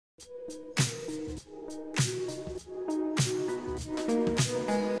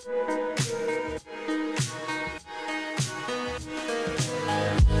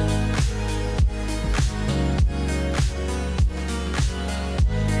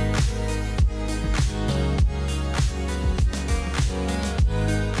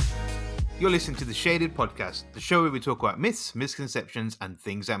You're listening to The Shaded Podcast, the show where we talk about myths, misconceptions, and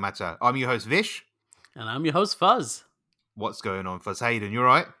things that matter. I'm your host, Vish. And I'm your host, Fuzz. What's going on, Fuzz? How you doing? You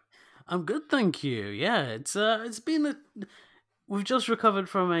alright? I'm good, thank you. Yeah, it's been we've just recovered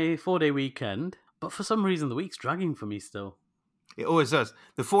from a 4-day weekend, but for some reason the week's dragging for me still. It always does.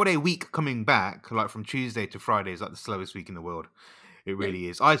 The 4-day week coming back, like from Tuesday to Friday, is like the slowest week in the world. It really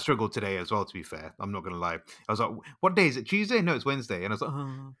is. I struggled today as well, to be fair. I'm not going to lie. I was like, what day is it? Tuesday? No, it's Wednesday. And I was like,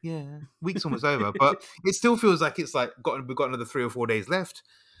 oh, yeah, week's almost over. But it still feels like it's like we've got another 3 or 4 days left.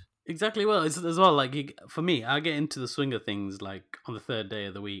 Exactly. Well, it's as well, like, for me, I get into the swing of things, like, on the 3rd day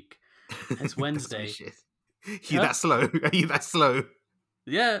of the week. It's Wednesday. Are you that slow? Are you that slow?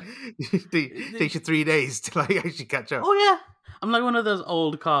 Yeah. It takes you 3 days to like actually catch up. Oh, yeah. I'm like one of those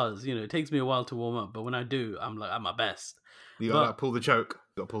old cars, you know, it takes me a while to warm up, but when I do, I'm like at my best. You gotta pull the choke.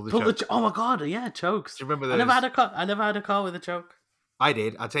 You gotta pull the choke. Oh my god, yeah, chokes. Do you remember those? I never had a car with a choke. I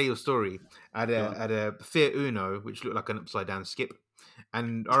did. I'll tell you a story. I had a Fiat Uno, which looked like an upside down skip.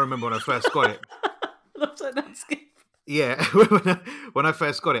 And I remember when I first got it. An upside down skip? Yeah. When I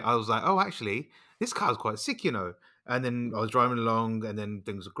first got it, I was like, oh, actually, this car's quite sick, you know. And then I was driving along and then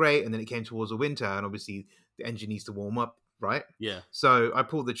things were great. And then it came towards the winter and obviously the engine needs to warm up, right? Yeah. So I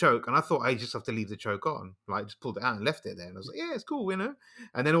pulled the choke and I thought I just have to leave the choke on. Like, just pulled it out and left it there. And I was like, yeah, it's cool, you know.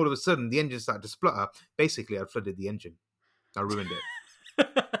 And then all of a sudden, the engine started to splutter. Basically, I'd flooded the engine. I ruined it.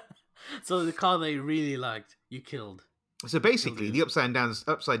 So the car they really liked, you killed. So basically, the upside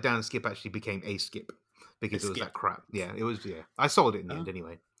down skip actually became a skip because it was that crap. Yeah, it was. Yeah, I sold it in the end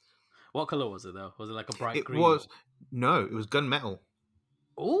anyway. What color was it though? Was it like a bright green? It was gunmetal.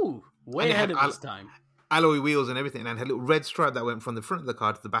 Oh, way ahead of its time. Alloy wheels and everything, and it had a little red stripe that went from the front of the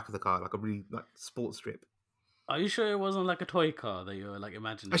car to the back of the car, like a really like sports strip. Are you sure it wasn't like a toy car that you were like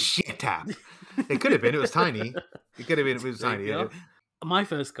imagining? A shit tap. It could have been. It was tiny. It could have been. It was tiny. Yeah. My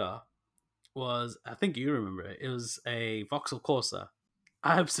first car was, I think you remember it. It was a Vauxhall Corsa.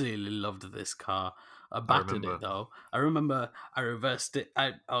 I absolutely loved this car. I battered it though. I remember I reversed it.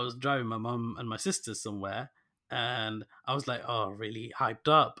 I was driving my mum and my sister somewhere, and I was like, oh, really hyped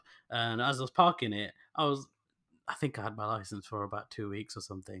up. And as I was parking it, I think I had my license for about 2 weeks or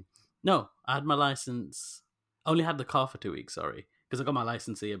something. No, I had my license. I only had the car for 2 weeks, sorry, because I got my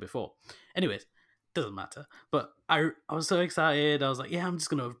license the year before. Anyways, doesn't matter. But I was so excited. I was like, yeah, I'm just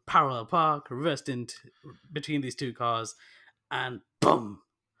going to parallel park, reversed into between these two cars, and boom.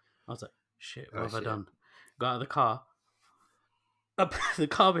 I was like, shit, what have I done? Got out of the car. The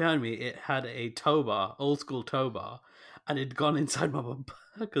car behind me, it had a tow bar, old school tow bar, and it'd gone inside my bumper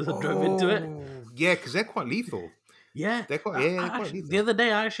because I drove into it. Yeah, because they're quite lethal. Yeah. They're quite lethal. The other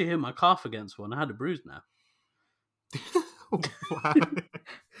day, I actually hit my calf against one. I had a bruise now. Wow.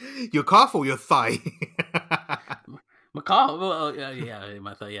 Your calf or your thigh? My calf? Well, yeah,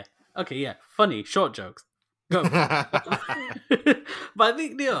 my thigh, yeah. Okay, yeah. Funny, short jokes. Go. But I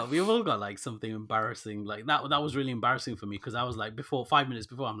think, we've all got like something embarrassing. Like that was really embarrassing for me because I was like, 5 minutes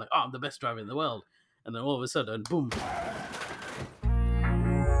before, I'm like, oh, I'm the best driver in the world. And then all of a sudden, boom.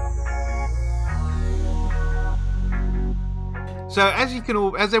 So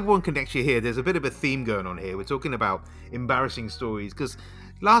as everyone can actually hear, there's a bit of a theme going on here. We're talking about embarrassing stories because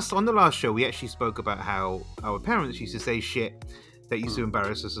on the last show we actually spoke about how our parents used to say shit that used to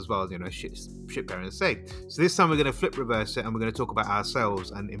embarrass us as well. You know, shit parents say. So this time we're going to flip reverse it and we're going to talk about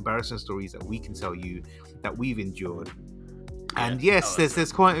ourselves and embarrassing stories that we can tell you that we've endured. And yes,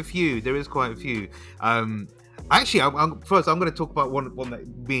 there's quite a few. There is quite a few. Actually, I'm going to talk about one that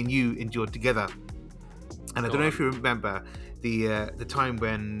me and you endured together. And I don't know if you remember the time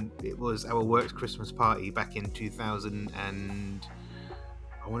when it was our work's Christmas party back in 2000 and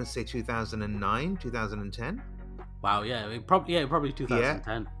I want to say 2009, 2010. Wow, yeah, probably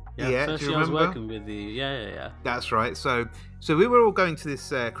 2010. Yeah, first year I was working with the yeah. That's right. So we were all going to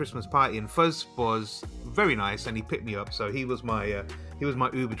this Christmas party, and Fuzz was very nice, and he picked me up. So he was my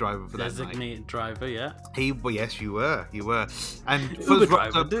Uber driver for that night. Designated driver, yeah. Yes, you were. And Uber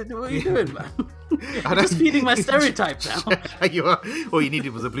driver. What are you doing, man? Just feeding my stereotype now. You are. All you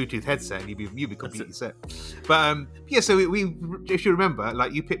needed was a Bluetooth headset, and you'd be completely set. But so we, if you remember,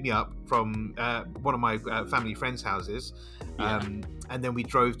 like you picked me up from one of my family friends' houses, and then we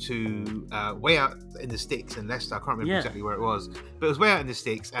drove to way out in the sticks in Leicester. I can't remember exactly where it was, but it was way out in the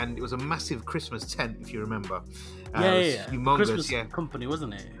sticks, and it was a massive Christmas tent, if you remember. Humongous, Christmas company,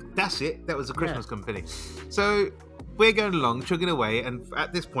 wasn't it? That's it. That was a Christmas company. So we're going along, chugging away, and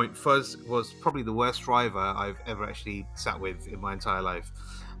at this point, Fuzz was probably the worst driver I've ever actually sat with in my entire life.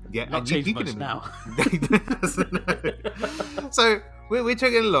 Yeah, not changed much now. So we're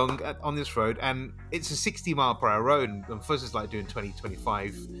chugging along on this road, and it's a 60-mile-per-hour road, and Fuzz is like doing 20,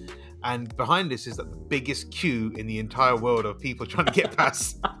 25. And behind us is like the biggest queue in the entire world of people trying to get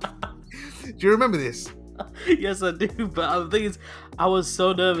past. Do you remember this? Yes, I do. But the thing is, I was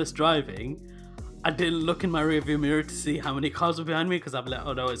so nervous driving. I didn't look in my rearview mirror to see how many cars were behind me because I'm like,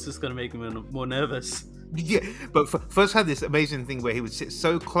 oh no, it's just going to make me more nervous. Yeah, but Fuzz had this amazing thing where he would sit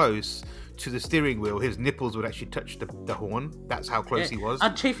so close to the steering wheel, his nipples would actually touch the horn. That's how close he was.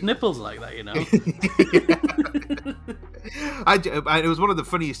 I'd chafe nipples like that, you know. It was one of the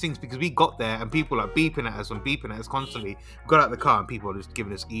funniest things because we got there and people like beeping at us constantly. Got out of the car and people were just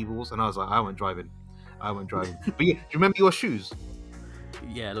giving us evils, and I was like, I went driving. But yeah, do you remember your shoes?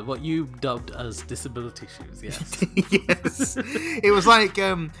 Yeah, what you dubbed as disability shoes, yes. Yes. It was like,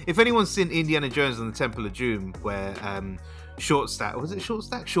 if anyone's seen Indiana Jones and the Temple of Doom, where Shorty's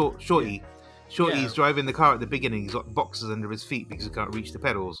driving the car at the beginning, he's got boxes under his feet because he can't reach the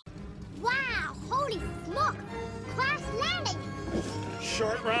pedals. Wow, holy smoke! Crash landing!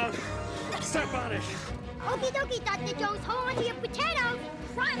 Short round, step on it! Okie dokie, Dr. Jones, hold on to your potatoes!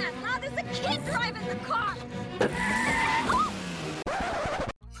 Crying out loud, there's a kid driving the car!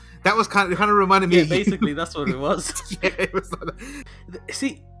 That was kind of reminded me. Yeah, basically, that's what it was. Yeah, it was like that.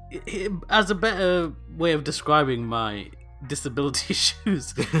 See, as a better way of describing my disability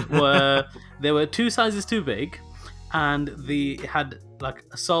shoes, they were 2 sizes too big, and it had like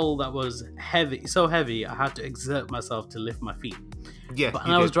a sole that was heavy, so heavy I had to exert myself to lift my feet. Yeah,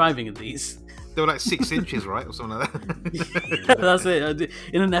 and I was driving in these. They were like 6 inches, right, or something like that. Yeah, that's it.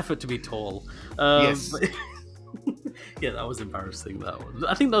 In an effort to be tall. Yes. Yeah, that was embarrassing.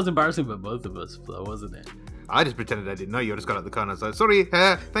 I think that was embarrassing for both of us, though, wasn't it? I just pretended I didn't know you. I just got out of the car and I was like, sorry,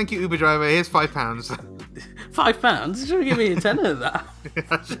 thank you, Uber driver. Here's £5. £5? You should have given me a tenner of that.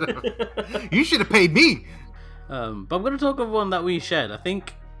 You should have paid me. But I'm going to talk of one that we shared. I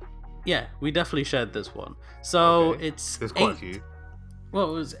think, yeah, we definitely shared this one. So okay. There's quite a few.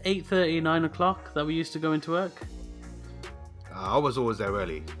 Well, it was 8:30, 9 o'clock that we used to go into work. I was always there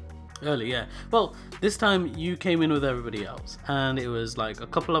early. Early, yeah. Well, this time you came in with everybody else, and it was like a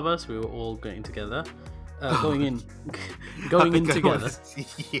couple of us. We were all getting together, going in together.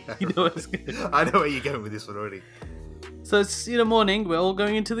 Yeah. You know what's good. I know where you're going with this one already. So it's morning. We're all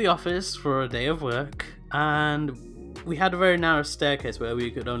going into the office for a day of work, and we had a very narrow staircase where we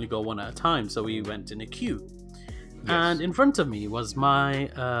could only go one at a time. So we went in a queue. Yes. And in front of me was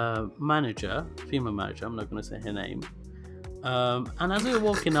my manager, female manager. I'm not going to say her name. And as we were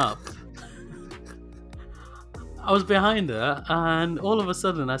walking up, I was behind her, and all of a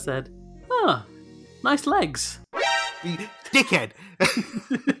sudden I said, nice legs. Dickhead.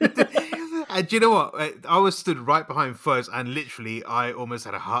 And do you know what? I was stood right behind Fuzz, and literally I almost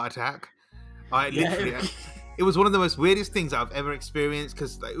had a heart attack. It was one of the most weirdest things I've ever experienced,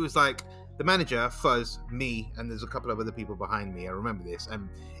 because it was like the manager, Fuzz, me, and there's a couple of other people behind me. I remember this, and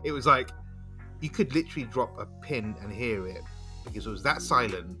it was like you could literally drop a pin and hear it because it was that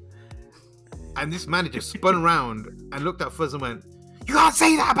silent. And this manager spun around and looked at Fuzz and went, "You can't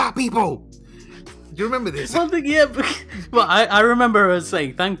say that about people." Do you remember this? One thing, yeah. Well, I remember her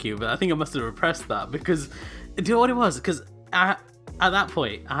saying thank you, but I think I must have repressed that because, do you know what it was? Because at that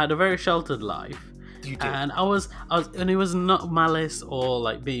point, I had a very sheltered life. You did. And I was, and it was not malice or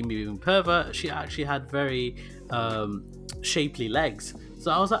like being pervert. She actually had very shapely legs,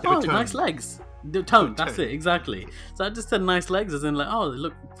 so I was like, "Oh, nice legs." The tone, that's it, exactly. So I just said nice legs, as in like, oh, they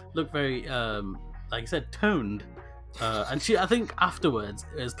look very, like I said, toned. And she, I think afterwards,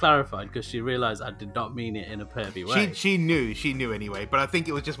 it was clarified because she realised I did not mean it in a pervy way. She knew anyway. But I think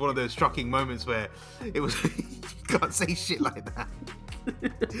it was just one of those shocking moments where it was you can't say shit like that.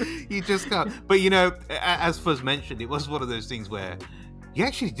 You just can't. But you know, as Fuzz mentioned, it was one of those things where you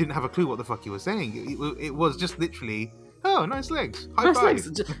actually didn't have a clue what the fuck you were saying. It was just literally, oh, nice legs. High five.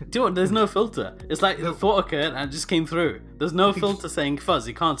 Legs. Do you know what? There's no filter. It's like the thought occurred and it just came through. There's no filter saying, Fuzz,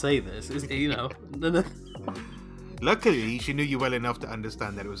 you can't say this. It's, you know. Luckily, she knew you well enough to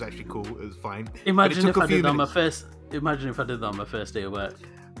understand that it was actually cool. It was fine. Imagine if I did that on my first day of work.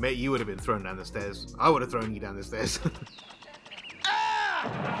 Mate, you would have been thrown down the stairs. I would have thrown you down the stairs.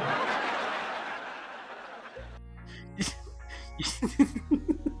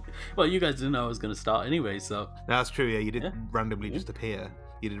 Well, you guys didn't know I was going to start anyway, so... That's true, yeah. You did randomly just appear.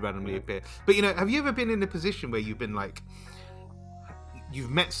 You did randomly appear. But, you know, have you ever been in a position where you've been like... You've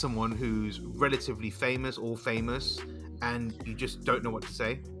met someone who's relatively famous or famous, and you just don't know what to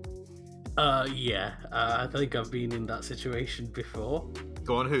say? Yeah. I think I've been in that situation before.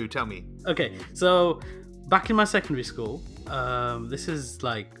 Go on, who? Tell me. Okay, so back in my secondary school, this is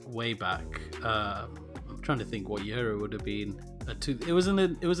like way back. I'm trying to think what year it would have been. It was in the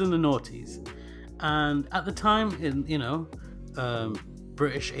noughties, and at the time, in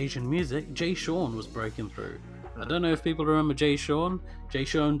British Asian music, Jay Sean was breaking through. I don't know if people remember Jay Sean,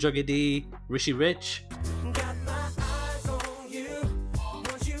 Juggy D, Rishi Rich. Got my eyes on you.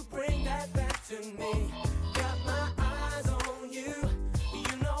 Won't you bring that back to me? Got my eyes on you.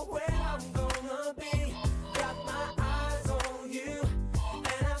 You know where I'm gonna be. Got my eyes on you,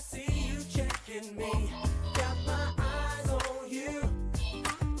 and I see you checking me. Got my eyes on you.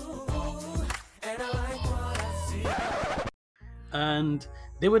 Ooh, and I like what I see. And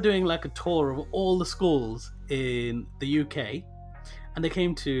they were doing like a tour of all the schools in the UK, and they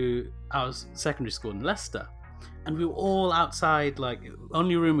came to our secondary school in Leicester, and we were all outside. Like, the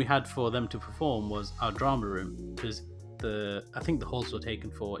only room we had for them to perform was our drama room, because I think the halls were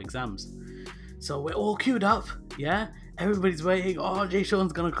taken for exams. So we're all queued up, yeah? Everybody's waiting. Oh, Jay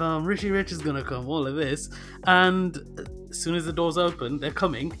Sean's gonna come, Rishi Rich is gonna come, all of this. And as soon as the doors open, they're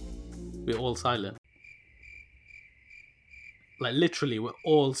coming, we're all silent. Like, literally, we're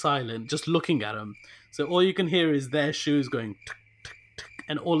all silent, just looking at them. So all you can hear is their shoes going tick, tick, tick,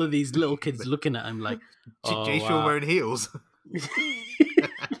 and all of these little kids looking at him like, oh, Jay Sean wearing heels.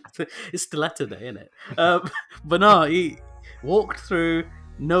 It's stiletto day, isn't it? But no, he walked through.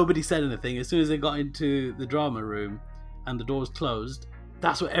 Nobody said anything. As soon as they got into the drama room and the doors closed,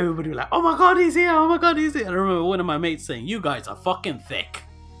 that's what everybody was like, oh my god, he's here! Oh my god, he's here! And I remember one of my mates saying, you guys are fucking thick.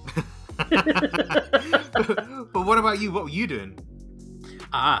 But what about you? What were you doing?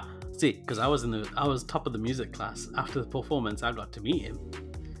 See, because I was top of the music class. After the performance, I got to meet him.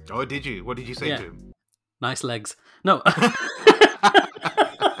 Oh, did you? What did you say to him? Nice legs. No.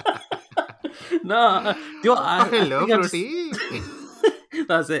 No. Hello, Fruity.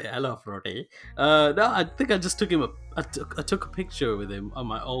 That's it. Hello, Fruity. No, I think I just took him. I took a picture with him on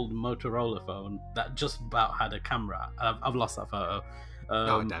my old Motorola phone that just about had a camera. I've lost that photo.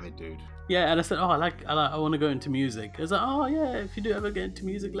 Oh, damn it, dude. Yeah, and I said, I want to go into music. I was like, oh yeah, if you do ever get into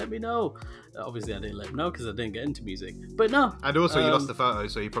music, let me know. Obviously, I didn't let him know because I didn't get into music. But no. And also, you lost the photo,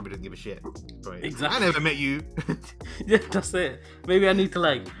 so you probably didn't give a shit. Right. Exactly. I never met you. Yeah, that's it. Maybe I need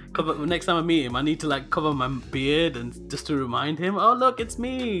to cover. Next time I meet him, I need to cover my beard and just to remind him. Oh look, it's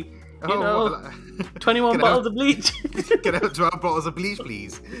me. 21 bottles of bleach. Can I have 12 bottles of bleach,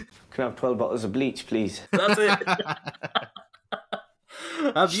 please? Can I have 12 bottles of bleach, please? That's it.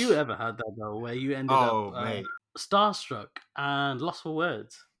 Have you ever had that though, where you ended up starstruck and lost for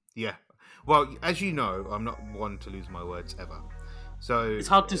words? Yeah. Well, as you know, I'm not one to lose my words ever. So it's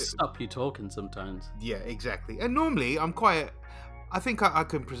hard to stop you talking sometimes. Yeah, exactly. And normally I think I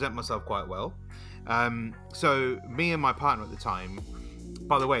can present myself quite well. So me and my partner at the time,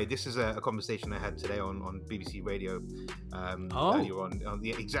 by the way, this is a conversation I had today on BBC Radio earlier on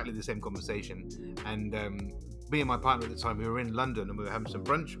exactly the same conversation. And me and my partner at the time, we were in London and we were having some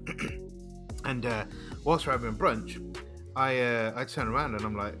brunch. And whilst we're having brunch, I turn around and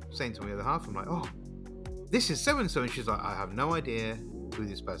I'm like saying to my other half, I'm like, oh, this is so-and-so. And she's like, I have no idea who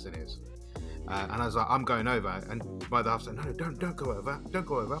this person is. And I was like, I'm going over. And my other half said, no, don't go over. Don't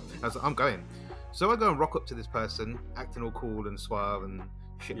go over. I was like, I'm going. So I go and rock up to this person, acting all cool and suave and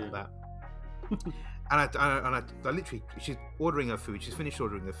shit like that. And I literally, she's ordering her food. She's finished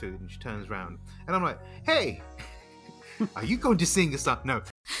ordering her food, and she turns around, and I'm like, "Hey, are you going to sing a song?" No.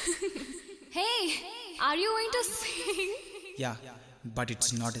 Hey, are you going to sing? Yeah, but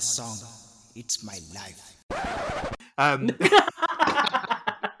it's not a song. It's my life.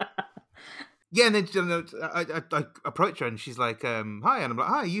 Yeah, and then I approach her, and she's like, "Hi," and I'm like,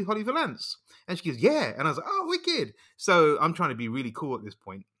 "Hi, are you Holly Valance?" And she goes, "Yeah," and I was like, "Oh, wicked!" So I'm trying to be really cool at this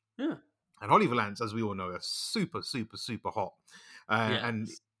point. Yeah. And Holly Valance, as we all know, are super, super, super hot. Yes. And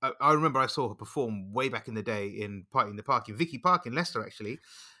I remember I saw her perform way back in the day in Party in the Park, in Vicky Park in Leicester, actually.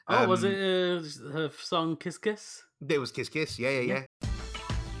 Oh, was it her song Kiss Kiss? It was Kiss Kiss, yeah.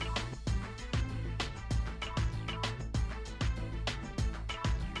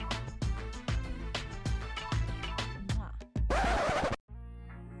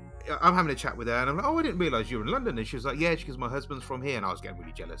 I'm having a chat with her, and I'm like, "Oh, I didn't realize you were in London." And she was like, "Yeah," because my husband's from here, and I was getting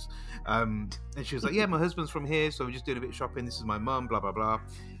really jealous. And she was like, "Yeah, my husband's from here, so we're just doing a bit of shopping. This is my mum, blah blah blah."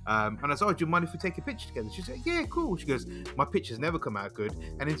 And I said, "Oh, do you mind if we take a picture together?" She said, "Yeah, cool." She goes, "My pictures never come out good."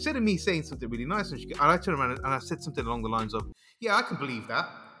 And instead of me saying something really nice, and I turned around and I said something along the lines of, "Yeah, I can believe that."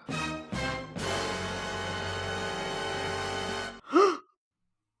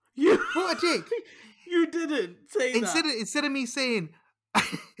 What a dick! You didn't say that. Instead of me saying,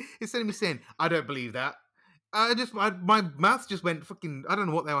 "I don't believe that," my mouth just went fucking. I don't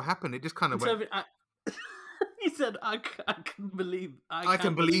know what the hell happened. It just kind of went. He said, "I can believe that.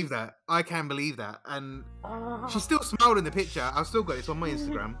 I can believe that," and she still smiled in the picture. I've still got it. It's on my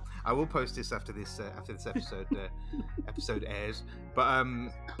Instagram. I will post this after this episode episode airs.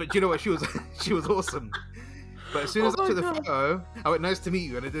 But you know what? She was awesome. But as soon as I took the photo, I went, "Nice to meet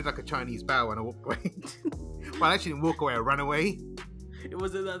you," and I did like a Chinese bow and I walked away. Well, I actually didn't walk away. I ran away. It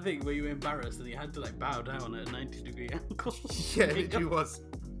wasn't that thing where you were embarrassed and you had to like bow down at a 90-degree angle. Yeah, it literally was.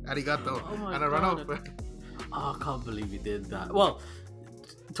 Arigato. And I ran off. Oh, I can't believe you did that. Well,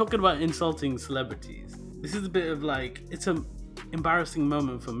 talking about insulting celebrities, this is a bit of like, it's an embarrassing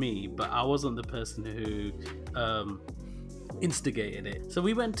moment for me, but I wasn't the person who instigated it. So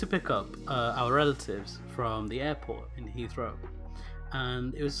we went to pick up our relatives from the airport in Heathrow.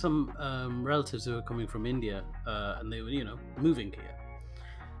 And it was some relatives who were coming from India, and they were, moving here.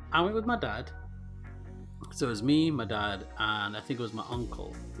 I went with my dad. So it was me, my dad, and I think it was my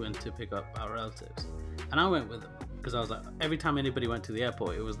uncle who went to pick up our relatives. And I went with them because I was like, every time anybody went to the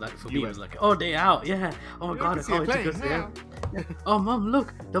airport, it was like, for me, it was like, oh, day out, yeah. Oh my God, I can't wait to go to the airport. Yeah. Oh, Mum,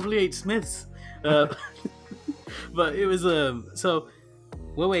 look, W.H. Smith's. But it was, so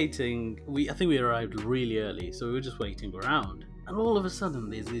we're waiting. I think we arrived really early, so we were just waiting around. And all of a sudden,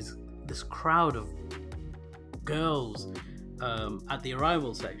 there's this crowd of girls at the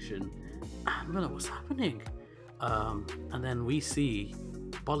arrival section. And we're like, what's happening? And then we see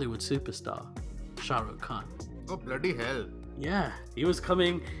Bollywood superstar Shah Rukh Khan. Oh, bloody hell. Yeah, he was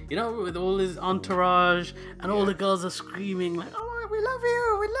coming, with all his entourage, and all the girls are screaming like, "Oh, we love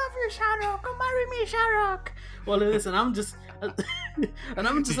you, Shah Rukh, come marry me, Shah Rukh." All of this, and I'm just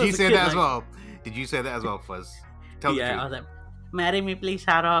Did you say that as well? Did you say that as well, Fuzz? Tell the truth. I was like, "Marry me, please,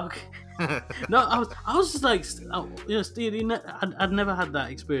 Shah Rukh." No, I was just like, Steve, I'd never had that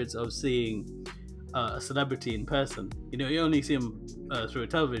experience of seeing a celebrity in person. You only see him through a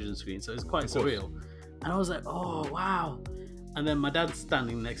television screen, so it's quite surreal. And I was like, oh wow. And then my dad's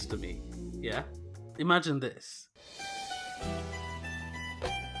standing next to me. Yeah, imagine this.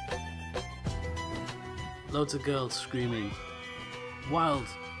 Loads of girls screaming, wild,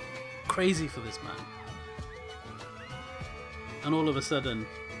 crazy for this man. And all of a sudden,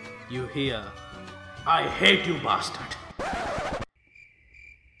 you hear, "I hate you, bastard."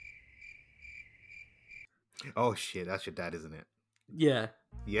 Oh shit, that's your dad, isn't it? Yeah.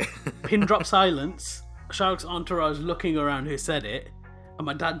 Yeah. Pin drop silence. Shah Rukh's entourage looking around who said it, and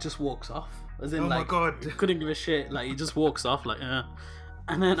my dad just walks off. As in, my God. Couldn't give a shit. Like, he just walks off, like,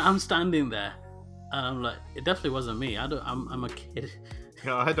 And then I'm standing there, and I'm like, it definitely wasn't me. I'm a kid.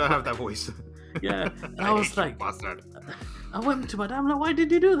 No, I don't have that voice. Yeah. And I was like, bastard. I went to my dad, I'm like, why did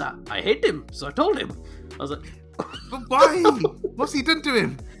you do that? I hate him, so I told him. I was like, but why? What's he done to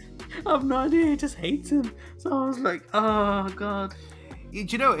him? I have no idea, he just hates him. So I was like, oh God.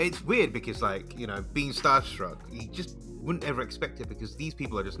 It's weird because, like, being starstruck, you just wouldn't ever expect it because these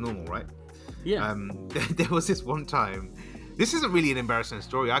people are just normal, right? Yeah. There was this one time. This isn't really an embarrassing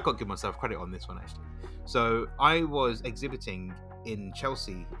story. I got to give myself credit on this one, actually. So I was exhibiting in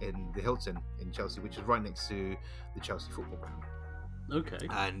Chelsea, in the Hilton in Chelsea, which is right next to the Chelsea football ground. Okay.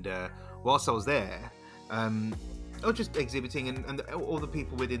 And whilst I was there, I was just exhibiting, and all the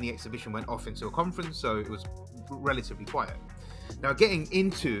people within the exhibition went off into a conference, so it was relatively quiet. Now, getting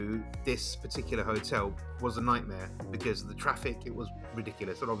into this particular hotel was a nightmare because of the traffic. It was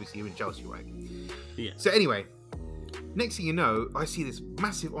ridiculous. And obviously, you're in Chelsea, right? Yeah. So anyway, next thing you know, I see this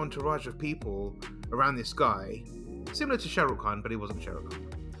massive entourage of people around this guy, similar to Shah Rukh Khan, but he wasn't Shah Rukh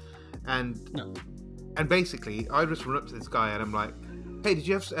Khan. And basically, I just run up to this guy and I'm like, "Hey, did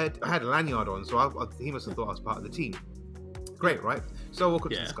you have?" I had a lanyard on, so he must have thought I was part of the team. Great, right? So I walk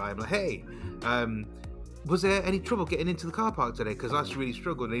up to this guy. I'm like, "Hey, was there any trouble getting into the car park today? Because I really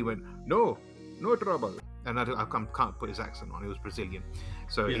struggled." And he went, no trouble. And I can't put his accent on. He was Brazilian,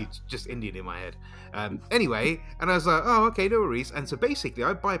 so he's just Indian in my head. Anyway, and I was like, "Oh, okay, no worries." And so basically,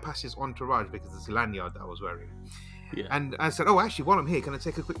 I bypassed his entourage because of this lanyard that I was wearing. Yeah. And I said, "Oh, actually, while I'm here, can I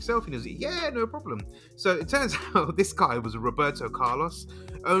take a quick selfie?" And he was like, "Yeah, no problem." So it turns out this guy was Roberto Carlos,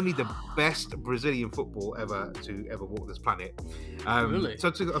 only the best Brazilian football ever walk this planet. Really? So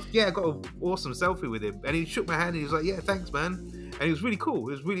I got an awesome selfie with him, and he shook my hand and he was like, "Yeah, thanks, man." And it was really cool.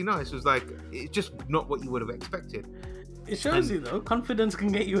 It was really nice. It was like, it's just not what you would have expected. It shows you though, confidence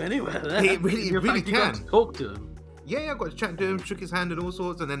can get you anywhere. There. It really You got can. to talk to him. Yeah, I got to chat to him, shook his hand and all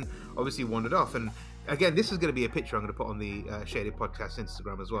sorts, and then obviously wandered off. And again, this is going to be a picture I'm going to put on the Shaded Podcast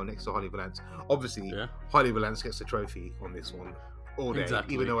Instagram as well, next to Harley Valance. Obviously, Harley Valance gets the trophy on this one all day,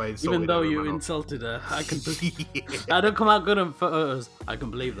 Exactly. even though I insulted Even though her and you ran off. insulted her, I can. I don't come out good on photos. I can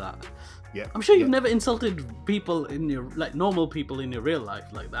believe that. Yeah, I'm sure you've never insulted people in your normal people in your real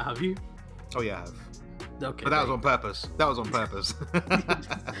life like that, have you? Oh yeah, I have. Okay, But that was on purpose. That was on purpose.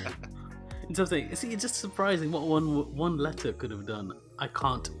 It's something. See, it's just surprising what one letter could have done. I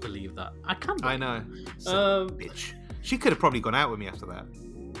can't believe that. I can't. I know. Bitch. She could have probably gone out with me after that.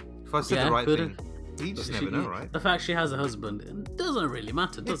 If I said the right thing. You just never know, right? The fact she has a husband, it doesn't really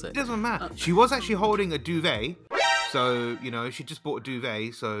matter, does it? It doesn't matter. She was actually holding a duvet. So, she just bought a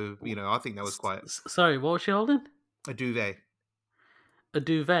duvet. So, I think that was quite... Sorry, what was she holding? A duvet. A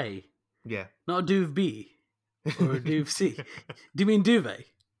duvet? Yeah. Not a duve B or a duve C. Do you mean duvet?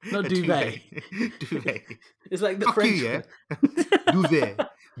 Not duvet. Duvet. It's like the Fuck French. you, yeah? Duvet.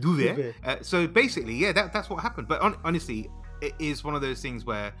 Duvet. So basically, yeah, that's what happened. But honestly, it is one of those things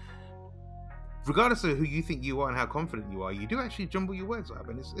where, regardless of who you think you are and how confident you are, you do actually jumble your words up,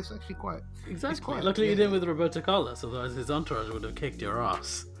 and it's actually quite... Exactly. Luckily you did with Roberto Carlos, otherwise his entourage would have kicked your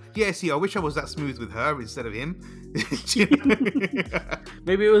ass. Yeah, see, I wish I was that smooth with her instead of him.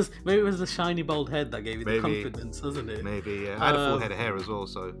 Maybe it was the shiny bald head that gave you the confidence, wasn't it? Maybe, yeah. I had a full head of hair as well,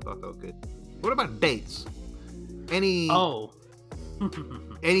 so I felt good. What about dates? Any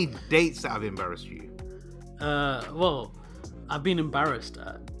dates that have embarrassed you? Well, I've been embarrassed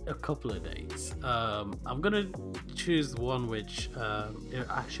at a couple of dates. I'm gonna choose one which it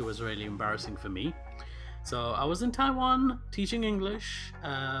actually was really embarrassing for me. So I was in Taiwan teaching English,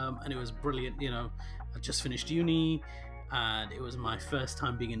 and it was brilliant. I just finished uni, and it was my first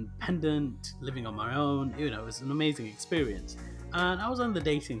time being independent, living on my own. It was an amazing experience. And I was on the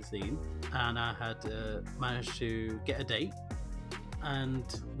dating scene, and I had managed to get a date, and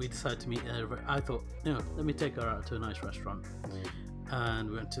we decided to meet. I thought, let me take her out to a nice restaurant.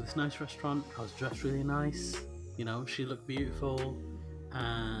 And we went to this nice restaurant. I was dressed really nice. She looked beautiful.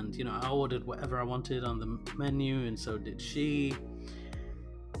 And I ordered whatever I wanted on the menu, and so did she.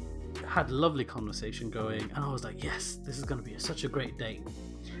 Had a lovely conversation going, and I was like, yes, this is going to be such a great date.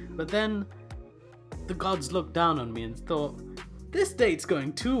 But then the gods looked down on me and thought, this date's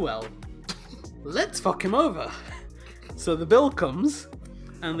going too well, let's fuck him over. So the bill comes,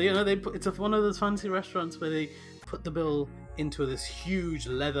 and it's one of those fancy restaurants where they put the bill into this huge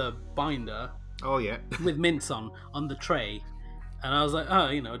leather binder. Oh yeah. With mints on the tray. And I was like,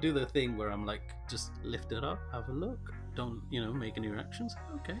 do the thing where I'm like, just lift it up, have a look, don't, make any reactions.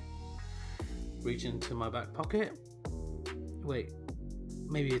 Okay. Reach into my back pocket. Wait,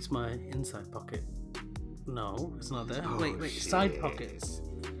 maybe it's my inside pocket. No, it's not there. Wait, shit. Side pockets.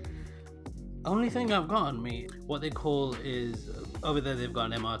 Only thing I've got on me, what they call is, over there they've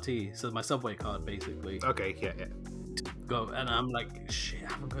got an MRT, so my subway card basically. Okay, yeah. Go, and I'm like, shit,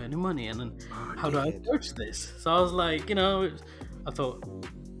 I haven't got any money, and then how do I approach this? So I was like, I thought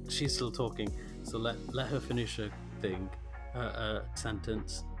she's still talking, so let her finish her thing, her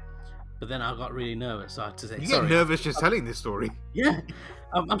sentence. But then I got really nervous, so I had to say, you get nervous just telling this story. Yeah,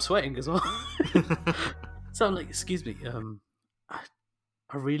 I'm sweating as well. So I'm like, excuse me,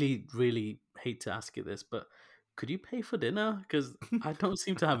 I really, really hate to ask you this, but could you pay for dinner? Because I don't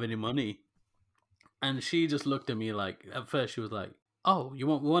seem to have any money. And she just looked at me like, at first she was like, oh, you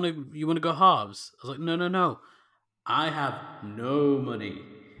want to go halves? I was like, no. I have no money.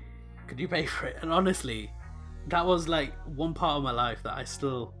 Could you pay for it? And honestly, that was like one part of my life that I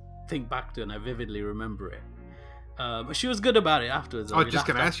still think back to, and I vividly remember it. But she was good about it afterwards. I was just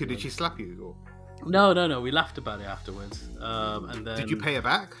going to ask you, did she slap you? Or... No. We laughed about it afterwards. And then, did you pay her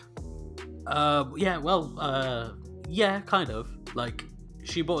back? Yeah, kind of. Like,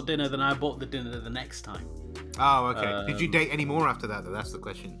 she bought dinner, then I bought the dinner the next time. Oh, okay. Did you date any more after that, though? That's the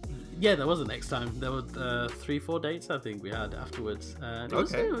question. Yeah, there was the next time. There were 3-4 dates, I think, we had afterwards. And it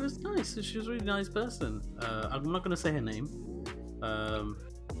was nice. She was a really nice person. I'm not going to say her name.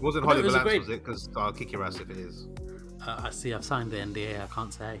 It wasn't Holly Valance, was it? Because I'll kick your ass if it is. I see, I've signed the NDA, I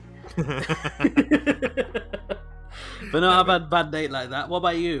can't say. But no, I've had a bad date like that. What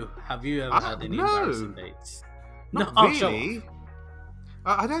about you? Have you ever had any embarrassing dates? Not really.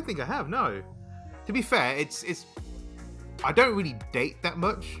 I don't think I have, no. To be fair, it's I don't really date that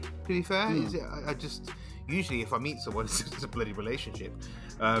much, to be fair. I just usually if I meet someone, it's just a bloody relationship.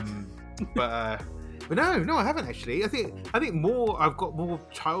 But no, I haven't actually. I think more. I've got more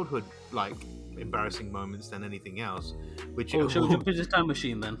childhood like embarrassing moments than anything else. Which shall we jump into time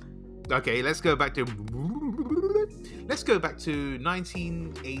machine then? Okay, let's go back to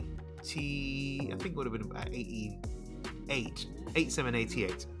 1980. I think it would have been about 87,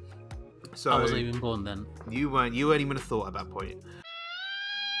 88. So I wasn't even born then. You weren't even a thought at that point.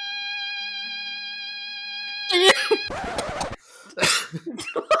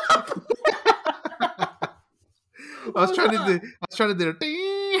 I was trying to do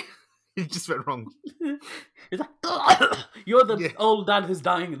it. It just went wrong. It's like, you're the old dad who's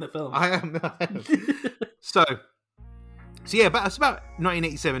dying in the film. I am. So yeah, but it's about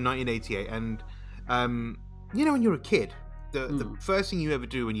 1987, 1988, and you know when you're a kid, the first thing you ever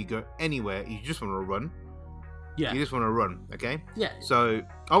do when you go anywhere, you just want to run. Yeah. You just want to run, okay? Yeah. So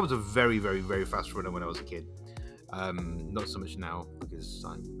I was a very, very, very fast runner when I was a kid. Not so much now because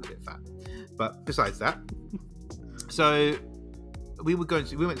I'm a bit fat. But besides that, so we went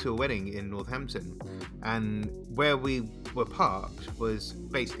to a wedding in Northampton, and where we were parked was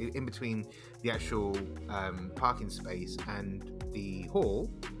basically in between the actual parking space and the hall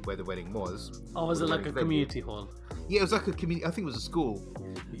where the wedding was. Oh, was it like a community hall? Yeah, it was like a community. I think it was a school.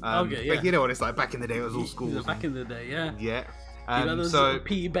 Okay, yeah. Like, you know what it's like back in the day. It was all schools. Back in the day, yeah. Yeah. You know those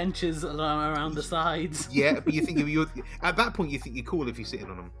PE benches around the sides. Yeah, but you think if you at that point you think you're cool if you're sitting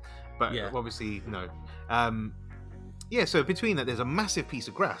on them, but obviously no. Yeah, so between that there's a massive piece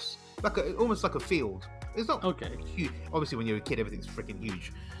of grass, almost like a field. It's not huge. Obviously, when you're a kid, everything's freaking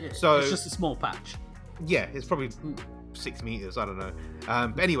huge. Yeah, so it's just a small patch. Yeah, it's probably 6 meters. I don't know.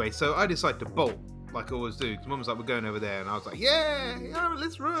 But anyway, so I decided to bolt like I always do. Mum was like, "We're going over there," and I was like, "Yeah,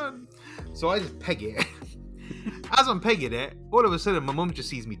 let's run." So I just peg it. As I'm pegging it, all of a sudden my mum just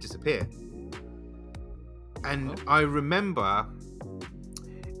sees me disappear. And I remember,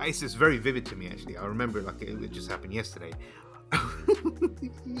 it's just very vivid to me actually. I remember it like it just happened yesterday.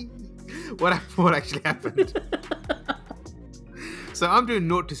 What actually happened? So I'm doing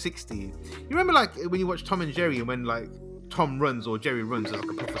 0 to 60. You remember like when you watch Tom and Jerry and when like Tom runs or Jerry runs, there's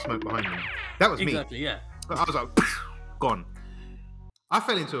like a puff of smoke behind him? That was me. Exactly, yeah. I was like, gone. I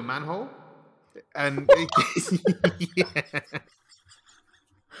fell into a manhole. And yeah.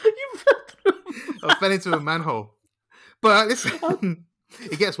 I fell into a manhole. But listen,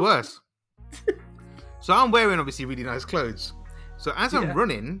 it gets worse. So I'm wearing obviously really nice clothes. So as I'm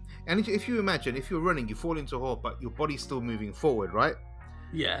running, and if you imagine, if you're running, you fall into a hole, but your body's still moving forward, right?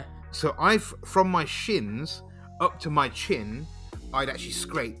 Yeah. So from my shins up to my chin, I'd actually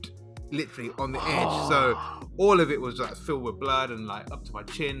scraped literally on the edge. So all of it was like filled with blood and like up to my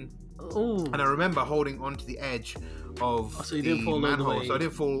chin. Ooh. And I remember holding onto the edge of the manhole, so I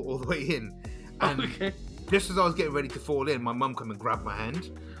didn't fall all the way in. And just as I was getting ready to fall in, my mum came and grabbed my hand.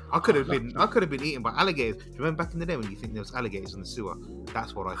 I could have been eaten by alligators. Do you remember back in the day when you think there was alligators in the sewer?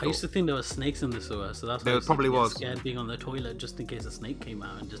 That's what I thought. I used to think there were snakes in the sewer, so that's why there probably was. Scared being on the toilet just in case a snake came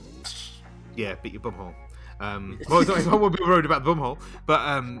out and just bit your bumhole. Well, I won't be worried about the bumhole,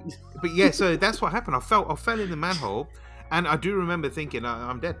 but yeah. So that's what happened. I fell in the manhole, and I do remember thinking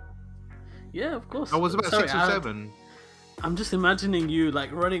I'm dead. Yeah, of course. I was about 6 or 7. I'm just imagining you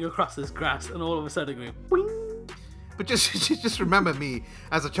like running across this grass and all of a sudden going boing. But just remember me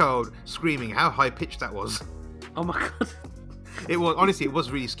as a child screaming how high pitched that was. Oh my god. It was honestly, it was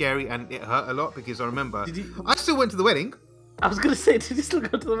really scary and it hurt a lot because I remember I still went to the wedding. I was gonna say, did you still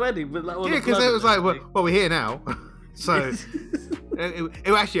go to the wedding? But like, because it was like, well, we're here now. So it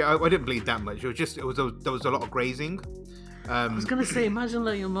actually, I didn't bleed that much. There was a lot of grazing. I was gonna say, imagine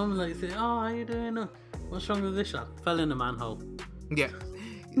like your mum like say, "Oh, how you doing? What's wrong with this lad? Fell in a manhole." Yeah.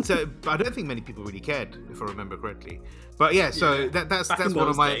 So I don't think many people really cared, if I remember correctly. But yeah, so that's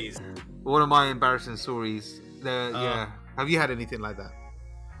one of my embarrassing stories. Yeah. Have you had anything like that?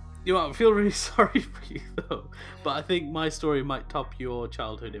 You know, I feel really sorry for you though, but I think my story might top your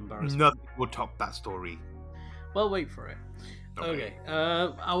childhood embarrassment. Nothing will top that story. Well, wait for it. Okay.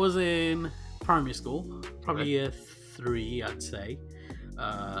 I was in primary school, probably year 3, I'd say,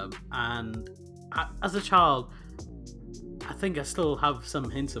 and as a child, I think I still have some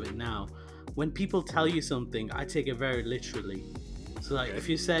hints of it now. When people tell you something, I take it very literally. So, like, if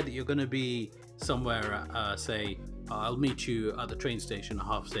you said you're going to be somewhere, say, I'll meet you at the train station at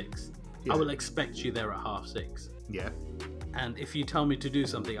 6:30. I will expect you there at 6:30. Yeah. And if you tell me to do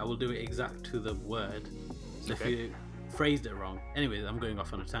something, I will do it exact to the word. So if you phrased it wrong. Anyways, I'm going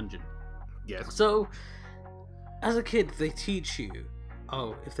off on a tangent. Yes. So, as a kid, they teach you,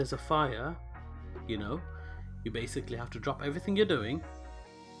 if there's a fire, you basically have to drop everything you're doing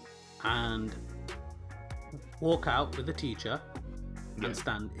and walk out with the teacher and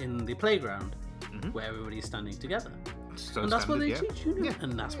stand in the playground where everybody's standing together. So And that's what they standard, teach you, Yeah.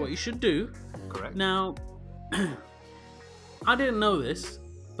 and that's what you should do. Correct. Now, I didn't know this,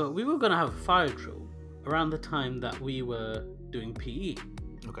 but we were going to have a fire drill around the time that we were doing PE.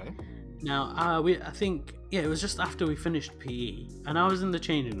 Okay. Now, I think, it was just after we finished PE, and I was in the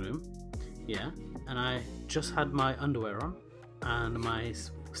changing room, and I just had my underwear on, and my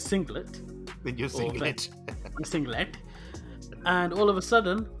singlet, Then you're singlet. my singlet, and all of a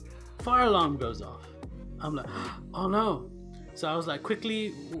sudden, fire alarm goes off. I'm like, oh no. So I was like,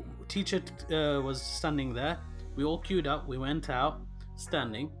 quickly, teacher was standing there. We all queued up. We went out,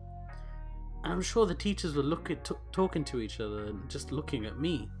 standing. And I'm sure the teachers were talking to each other and just looking at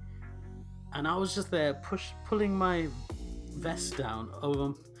me. And I was just there pulling my vest down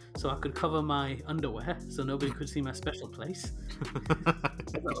over so I could cover my underwear so nobody could see my special place.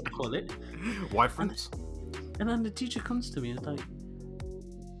 That's what I call it. Wiference. And then the teacher comes to me and is like,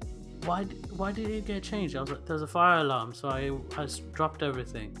 why did it get changed? I was like, there's a fire alarm, so I dropped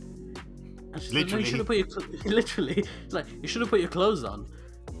everything. And she's like, no, you should have put your literally, like, you should have put your clothes on.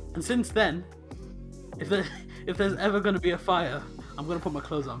 And since then, if there's ever going to be a fire, I'm going to put my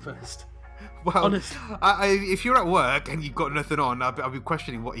clothes on first. Well, Honest. if you're at work and you've got nothing on, I'll be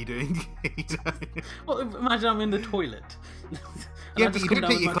questioning what you're doing. Well, imagine I'm in the toilet. Yeah, but you don't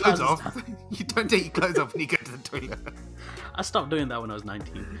take your clothes off. You don't take your clothes off when you go to the toilet. I stopped doing that when I was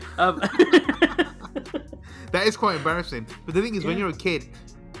 19. That is quite embarrassing. But the thing is, when you're a kid,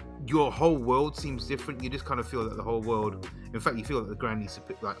 your whole world seems different. You just kind of feel that the whole world... In fact, you feel that the ground needs to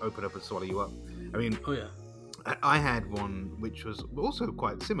open up and swallow you up. I mean... Oh, yeah. I had one which was also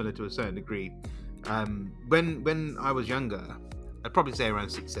quite similar to a certain degree. When I was younger, I'd probably say around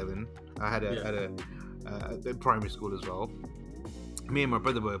 6, 7. I had a primary school as well. Me and my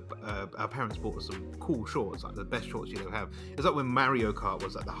brother our parents bought us some cool shorts, like the best shorts you'd ever have. It was like when Mario Kart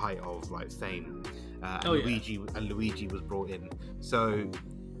was at the height of like fame, and Luigi was brought in. So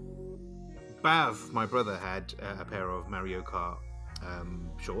Bav, my brother, had a pair of Mario Kart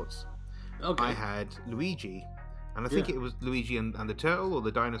shorts. Okay. I had Luigi, and I think it was Luigi and the turtle or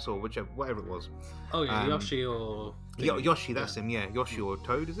the dinosaur, whatever it was. Oh yeah, Yoshi or Yoshi, that's him. Yeah, Yoshi or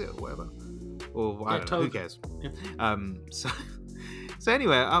Toad, is it, or whatever? Or I don't know. Who cares? Yeah. So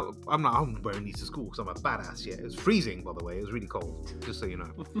anyway, I'm wearing these to school because I'm a badass. Yeah, it was freezing, by the way. It was really cold, just so you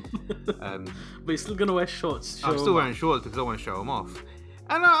know. But you're still gonna wear shorts. I'm still wearing shorts because I want to show them off.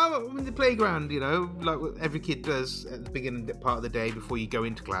 And I'm in the playground, you know, like what every kid does at the beginning part of the day before you go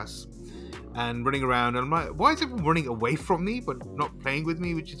into class, and running around. And I'm like, why is everyone running away from me but not playing with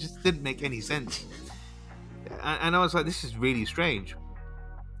me? Which just didn't make any sense. And I was like, this is really strange.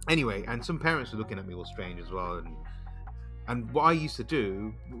 Anyway, and some parents were looking at me all strange as well. And what I used to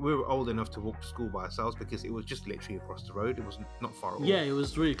do, we were old enough to walk to school by ourselves because it was just literally across the road. It was not far away. Yeah, it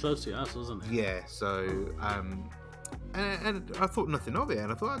was really close to your house, wasn't it? Yeah, so... And I thought nothing of it, and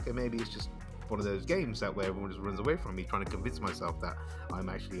I thought, okay, maybe it's just one of those games that where everyone just runs away from me, trying to convince myself that I'm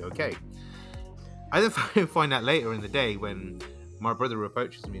actually okay. I then find out later in the day when my brother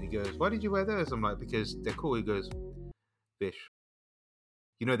approaches me and he goes, "Why did you wear those?" I'm like, "Because they're cool." He goes, "Bish,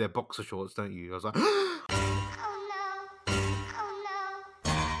 you know they're boxer shorts, don't you?" I was like, Oh no. Oh no.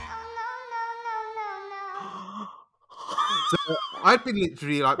 Oh no, no, no, no, no. So I'd been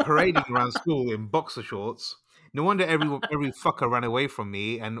literally like parading around school in boxer shorts. No wonder every fucker ran away from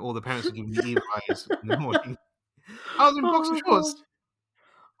me, and all the parents were giving me evil eyes in the morning. I was in boxer shorts.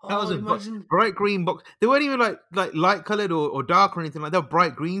 I was in bright green box. They weren't even like light coloured or dark or anything like that. They were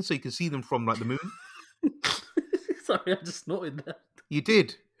bright green, so you could see them from like the moon. Sorry, I just noted that. You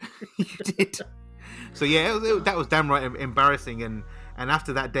did, you did. So yeah, that was damn right embarrassing. And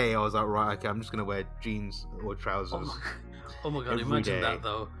after that day, I was like, right, okay, I'm just gonna wear jeans or trousers. Oh my god! Every Imagine day. that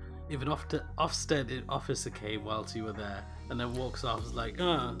though. If an Ofsted officer came whilst you were there and then walks off, was like,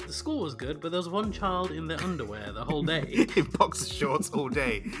 the school was good, but there was one child in their underwear the whole day. In boxer shorts all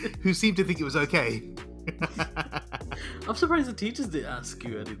day, who seemed to think it was okay. I'm surprised the teachers didn't ask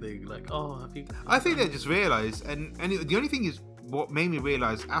you anything. Like, have you... I think they just realised, and the only thing is, what made me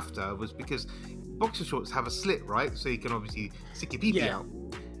realise after was because boxer shorts have a slit, right? So you can obviously stick your pee-pee out.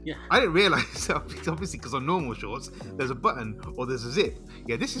 Yeah. I didn't realise, obviously, because on normal shorts, there's a button or there's a zip.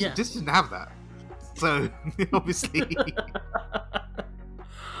 Yeah, this didn't have that. So, obviously...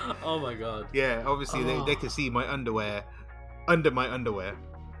 Oh my god. Yeah, obviously, they could see my underwear under my underwear.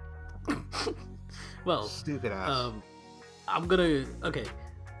 Well... Stupid ass. I'm gonna... Okay,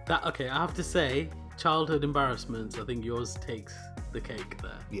 I have to say, childhood embarrassments, I think yours takes the cake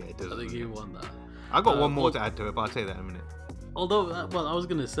there. Yeah, it does. I think you won that. I got one more to add to it, but I'll tell you that in a minute. Although, well, I was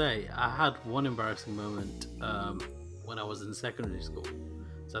gonna say I had one embarrassing moment when I was in secondary school.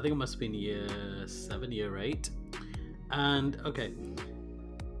 So I think it must have been year 7, year 8. And okay,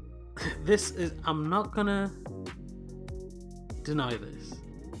 I'm not gonna deny this.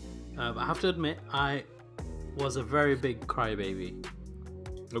 But I have to admit, I was a very big crybaby.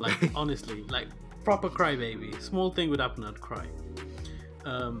 Okay. Like, honestly, like proper crybaby. Small thing would happen, I'd cry.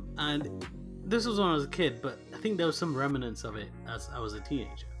 And this was when I was a kid, but I think there was some remnants of it as I was a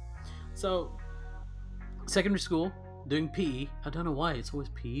teenager. So, secondary school, doing PE. I don't know why, it's always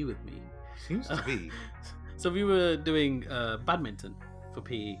PE with me. Seems to be. So we were doing badminton for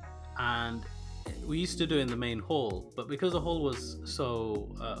PE, and we used to do it in the main hall, but because the hall was so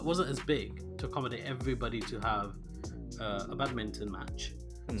wasn't as big to accommodate everybody to have a badminton match.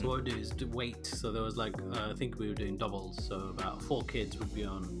 So what we do is wait. So there was like I think we were doing doubles, so about 4 kids would be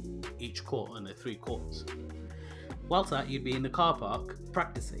on each court, and there 3 courts. Whilst that, you'd be in the car park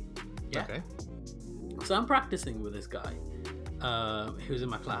practicing. Yeah. Okay. So I'm practicing with this guy. He was in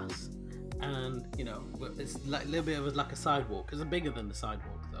my class, and you know it's like a little bit of like a sidewalk. It's bigger than the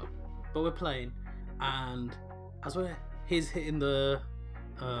sidewalk though. But we're playing, and as he's hitting the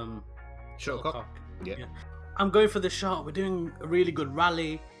shuttlecock. Yeah. I'm going for the shot. We're doing a really good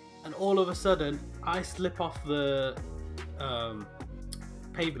rally, and all of a sudden, I slip off the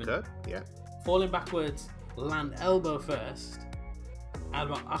pavement. Good. Yeah. Falling backwards, land elbow first,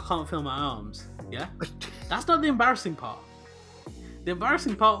 and I can't feel my arms. Yeah. That's not the embarrassing part. The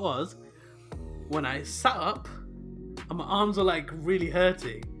embarrassing part was when I sat up, and my arms were like really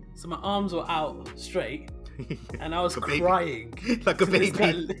hurting. So my arms were out straight, and I was crying like a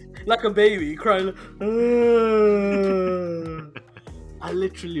baby, like a baby crying. I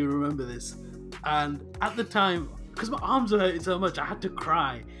literally remember this, and at the time, because my arms were hurting so much, I had to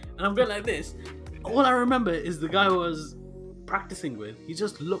cry, and I'm going like this. All I remember is the guy I was practicing with. He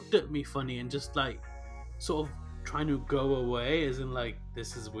just looked at me funny and just like sort of trying to go away, as in like,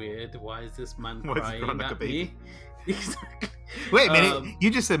 this is weird. Why is this man crying like at me? Exactly. Wait a minute, you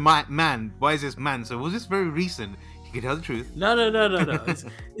just said my man. Why is this man? So was this very recent? You can tell the truth. No.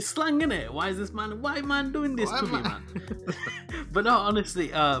 It's slang, innit? Why is this man? Why man doing this to me, man? But no, honestly,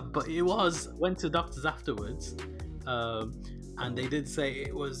 but it went to doctors afterwards, and they did say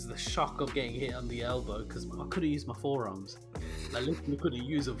it was the shock of getting hit on the elbow, because I could have used my forearms. I literally couldn't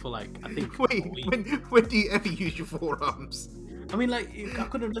use them for like, I think. Wait, when do you ever use your forearms? I mean, like, I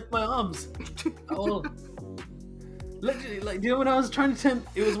couldn't lift my arms at all. Literally, like, do you know when I was trying to turn?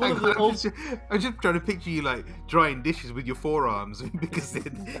 It was one of the old. I'm just trying to picture you like drying dishes with your forearms because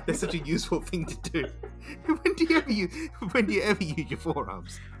they're such a useful thing to do. When do you ever use your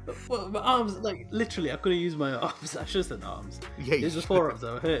forearms? Well, my arms, like, literally, I couldn't use my arms. I should have said arms. Yeah, it's just forearms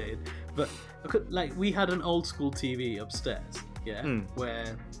that were hurting. But I could, like, we had an old school TV upstairs,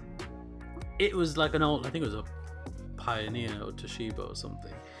 where it was like an old. I think it was a Pioneer or Toshiba or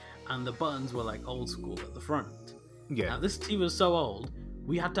something, and the buttons were like old school at the front. Yeah. Now, this TV was so old,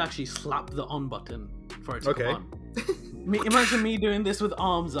 we had to actually slap the on button for it to come on. Imagine me doing this with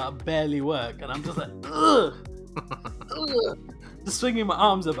arms that barely work, and I'm just like, ugh, just swinging my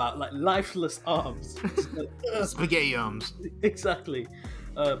arms about like lifeless arms. Like, spaghetti arms. Exactly.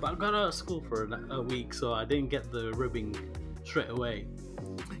 But I got out of school for a week, so I didn't get the ribbing straight away.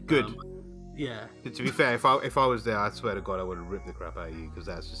 Good. Yeah. To be fair, if I was there, I swear to God, I would have ripped the crap out of you, because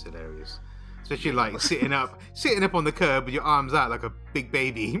that's just hilarious. Especially like sitting up on the curb with your arms out like a big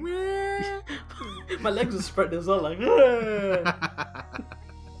baby. My legs are spread as well, like.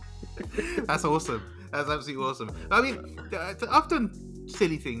 That's awesome. That's absolutely awesome. I mean, I've done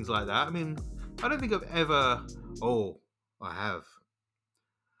silly things like that. I mean, I don't think I've ever. Oh, I have.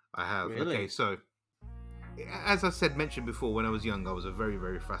 Really? Okay, so as I mentioned before, when I was young, I was a very,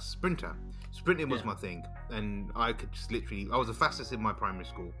 very fast sprinter. Sprinting was my thing, and I could just literally. I was the fastest in my primary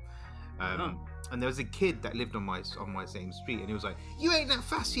school. And there was a kid that lived on my same street, and he was like, "You ain't that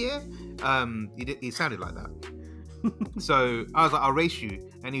fast, yeah?" He sounded like that. So I was like, "I'll race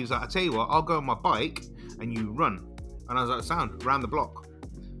you," and he was like, "I'll tell you what, I'll go on my bike and you run." And I was like, "Sound, round the block."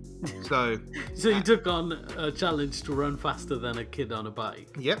 So you took on a challenge to run faster than a kid on a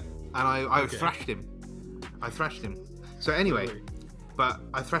bike. Yep, and I thrashed him. So anyway, but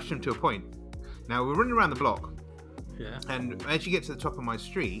I thrashed him to a point. Now we're running around the block. Yeah. And as you get to the top of my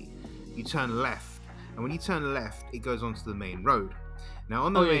street, you turn left, and when you turn left, it goes onto the main road. Now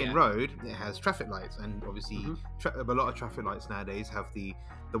on the main road, it has traffic lights, and obviously a lot of traffic lights nowadays have the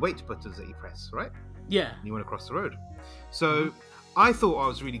wait buttons that you press, right? Yeah. And you want to cross the road. So I thought I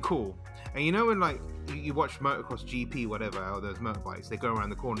was really cool. And you know when like you watch motocross GP, whatever, or those motorbikes, they go around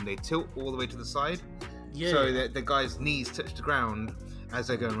the corner and they tilt all the way to the side, so that the guy's knees touch the ground as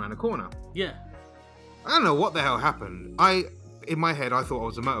they're going around the corner. Yeah. I don't know what the hell happened. In my head, I thought I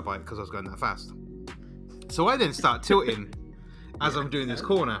was a motorbike because I was going that fast. So I then start tilting as I'm doing this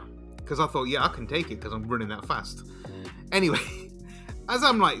corner because I thought, yeah, I can take it because I'm running that fast. Anyway, as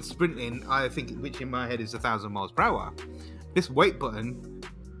I'm like sprinting, I think, which in my head is 1,000 miles per hour, this wait button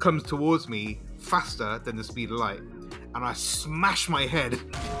comes towards me faster than the speed of light, and I smash my head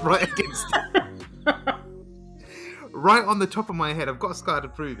right against it. Right on the top of my head. I've got a scar to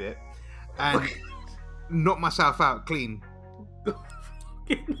prove it, and knock myself out clean.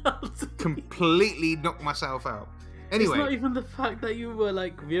 Completely knocked myself out. Anyway, it's not even the fact that you were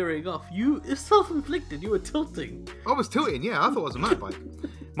like veering off. It's self-inflicted. You were tilting. I was tilting. Yeah, I thought it was a motorbike.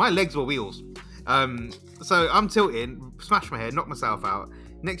 My legs were wheels. So I'm tilting, smashed my head, knocked myself out.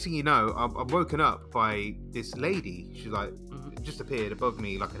 Next thing you know, I'm woken up by this lady. She's like, just appeared above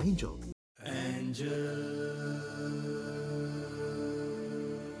me like an angel.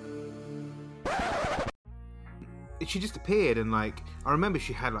 She just appeared, and like I remember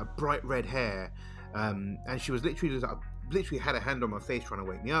she had like bright red hair, and she was literally had a hand on my face trying to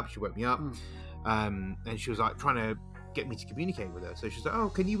wake me up. She woke me up, and she was like trying to get me to communicate with her. So she's like, "Oh,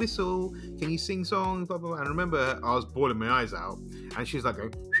 can you whistle? Can you sing songs?" Blah blah blah. And I remember I was bawling my eyes out, and she was like,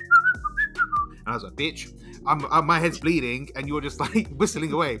 going, and I was like, "Bitch, my head's bleeding, and you're just like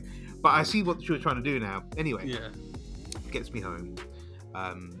whistling away." But I see what she was trying to do now. Anyway, gets me home.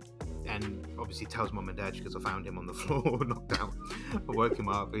 And obviously tells mum and dad because I found him on the floor, knocked out. I woke him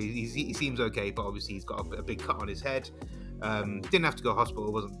up. He seems okay, but obviously he's got a big cut on his head. Didn't have to go to hospital.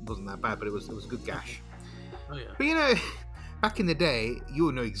 It wasn't that bad, but it was a good gash. Oh yeah. But you know, back in the day,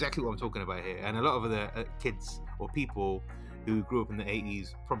 you'll know exactly what I'm talking about here. And a lot of the kids or people who grew up in the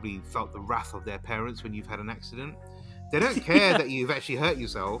 80s probably felt the wrath of their parents when you've had an accident. They don't care that you've actually hurt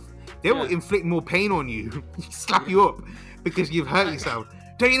yourself. They will inflict more pain on you, slap you up because you've hurt yourself.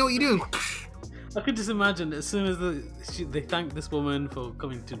 Don't you know what you're doing? I could just imagine as soon as they thank this woman for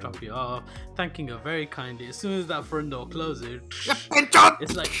coming to drop you off, thanking her very kindly. As soon as that front door closes,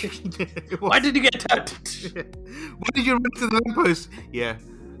 it's like, why did you get out? Why did you run to the lamppost? Yeah,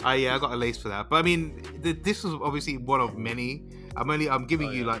 I got a lace for that. But I mean, this was obviously one of many. I'm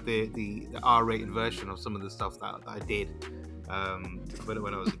giving you like the R-rated version of some of the stuff that I did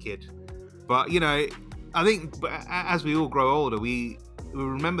when I was a kid. But you know, I think as we all grow older, we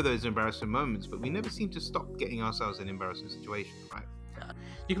remember those embarrassing moments, but we never seem to stop getting ourselves in embarrassing situations, right?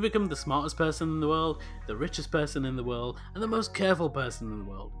 You can become the smartest person in the world, the richest person in the world, and the most careful person in the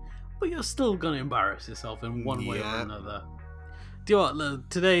world, but you're still gonna embarrass yourself in one way or another. Do you know what?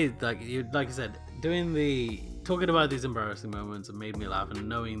 Today, like you said, talking about these embarrassing moments and made me laugh, and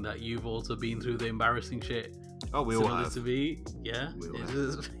knowing that you've also been through the embarrassing shit. Oh, we all have. To be, yeah. We all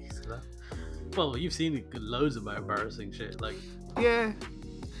have. Well, you've seen loads of embarrassing shit, like. Yeah.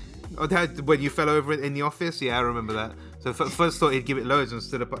 Oh, when you fell over in the office? Yeah, I remember that. So first thought he'd give it loads and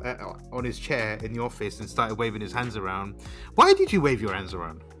stood up on his chair in the office and started waving his hands around. Why did you wave your hands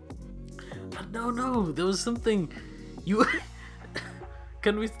around? I don't know. There was something. You.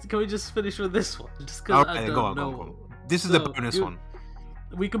 Can we just finish with this one? Just because I don't know. Go on. This is the bonus one.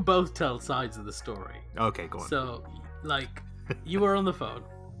 We can both tell sides of the story. Okay, go on. So, like, you were on the phone.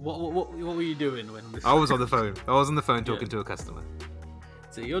 What were you doing when this? I was on the phone. I was on the phone talking to a customer.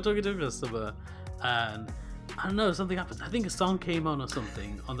 So you're talking to a customer, and I don't know, something happened. I think a song came on or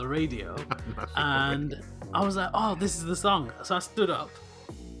something on the radio, and I was like, "Oh, this is the song." So I stood up,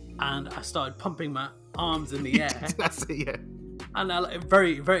 and I started pumping my arms in the air. That's it, yeah. And I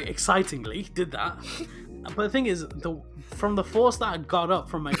very, very excitingly did that. But the thing is, from the force that I got up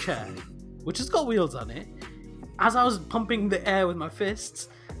from my chair, which has got wheels on it, as I was pumping the air with my fists,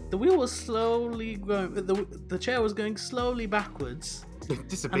 the wheel was slowly going. The chair was going slowly backwards. It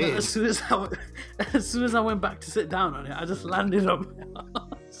disappeared. And as soon as I went back to sit down on it, I just landed on my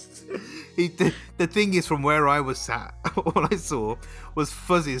ass. The thing is, from where I was sat, all I saw was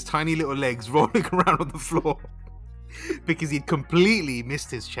Fuzzy's tiny little legs rolling around on the floor because he'd completely missed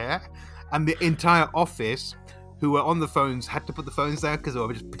his chair, and the entire office, who were on the phones, had to put the phones down because they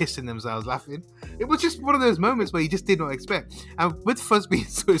were just pissing themselves laughing. It was just one of those moments where you just did not expect. And with Fuzz being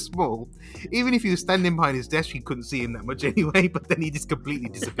so small, even if he was standing behind his desk, you couldn't see him that much anyway, but then he just completely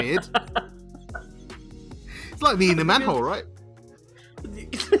disappeared. It's like me in a manhole, right?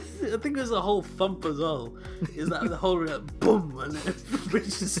 I think there's a whole thump as well. Is that the whole boom and it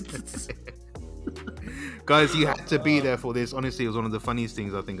reaches? Guys, you had to be there for this. Honestly, it was one of the funniest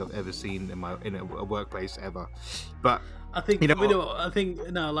things I think I've ever seen in a workplace ever. But I think I think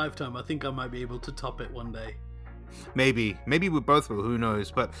in our lifetime, I think I might be able to top it one day. Maybe we both will, who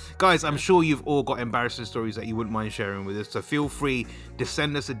knows. But guys, I'm sure you've all got embarrassing stories that you wouldn't mind sharing with us, so feel free to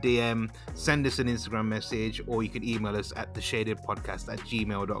send us a DM, send us an Instagram message, or you can email us at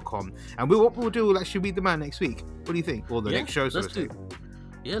theshadedpodcast@gmail.com, and what we'll do, we'll actually read them out next week. What do you think? Or the next show, so to say.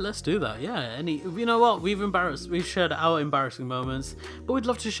 Yeah, let's do that. Yeah, you know what? We've shared our embarrassing moments, but we'd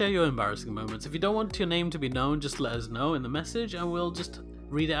love to share your embarrassing moments. If you don't want your name to be known, just let us know in the message, and we'll just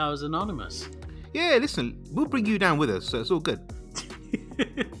read it out as anonymous. Yeah, listen, we'll bring you down with us, so it's all good.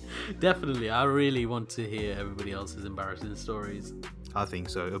 Definitely. I really want to hear everybody else's embarrassing stories. I think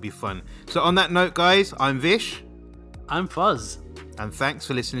so. It'll be fun. So on that note, guys, I'm Vish. I'm Fuzz. And thanks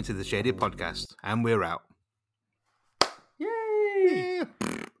for listening to the Shaded Podcast. And we're out. Yay! Yeah.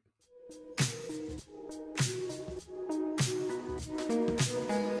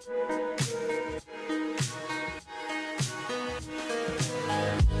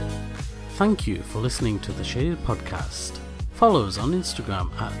 Thank you for listening to The Shaded Podcast. Follow us on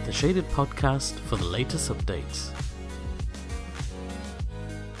Instagram at The Shaded Podcast for the latest updates.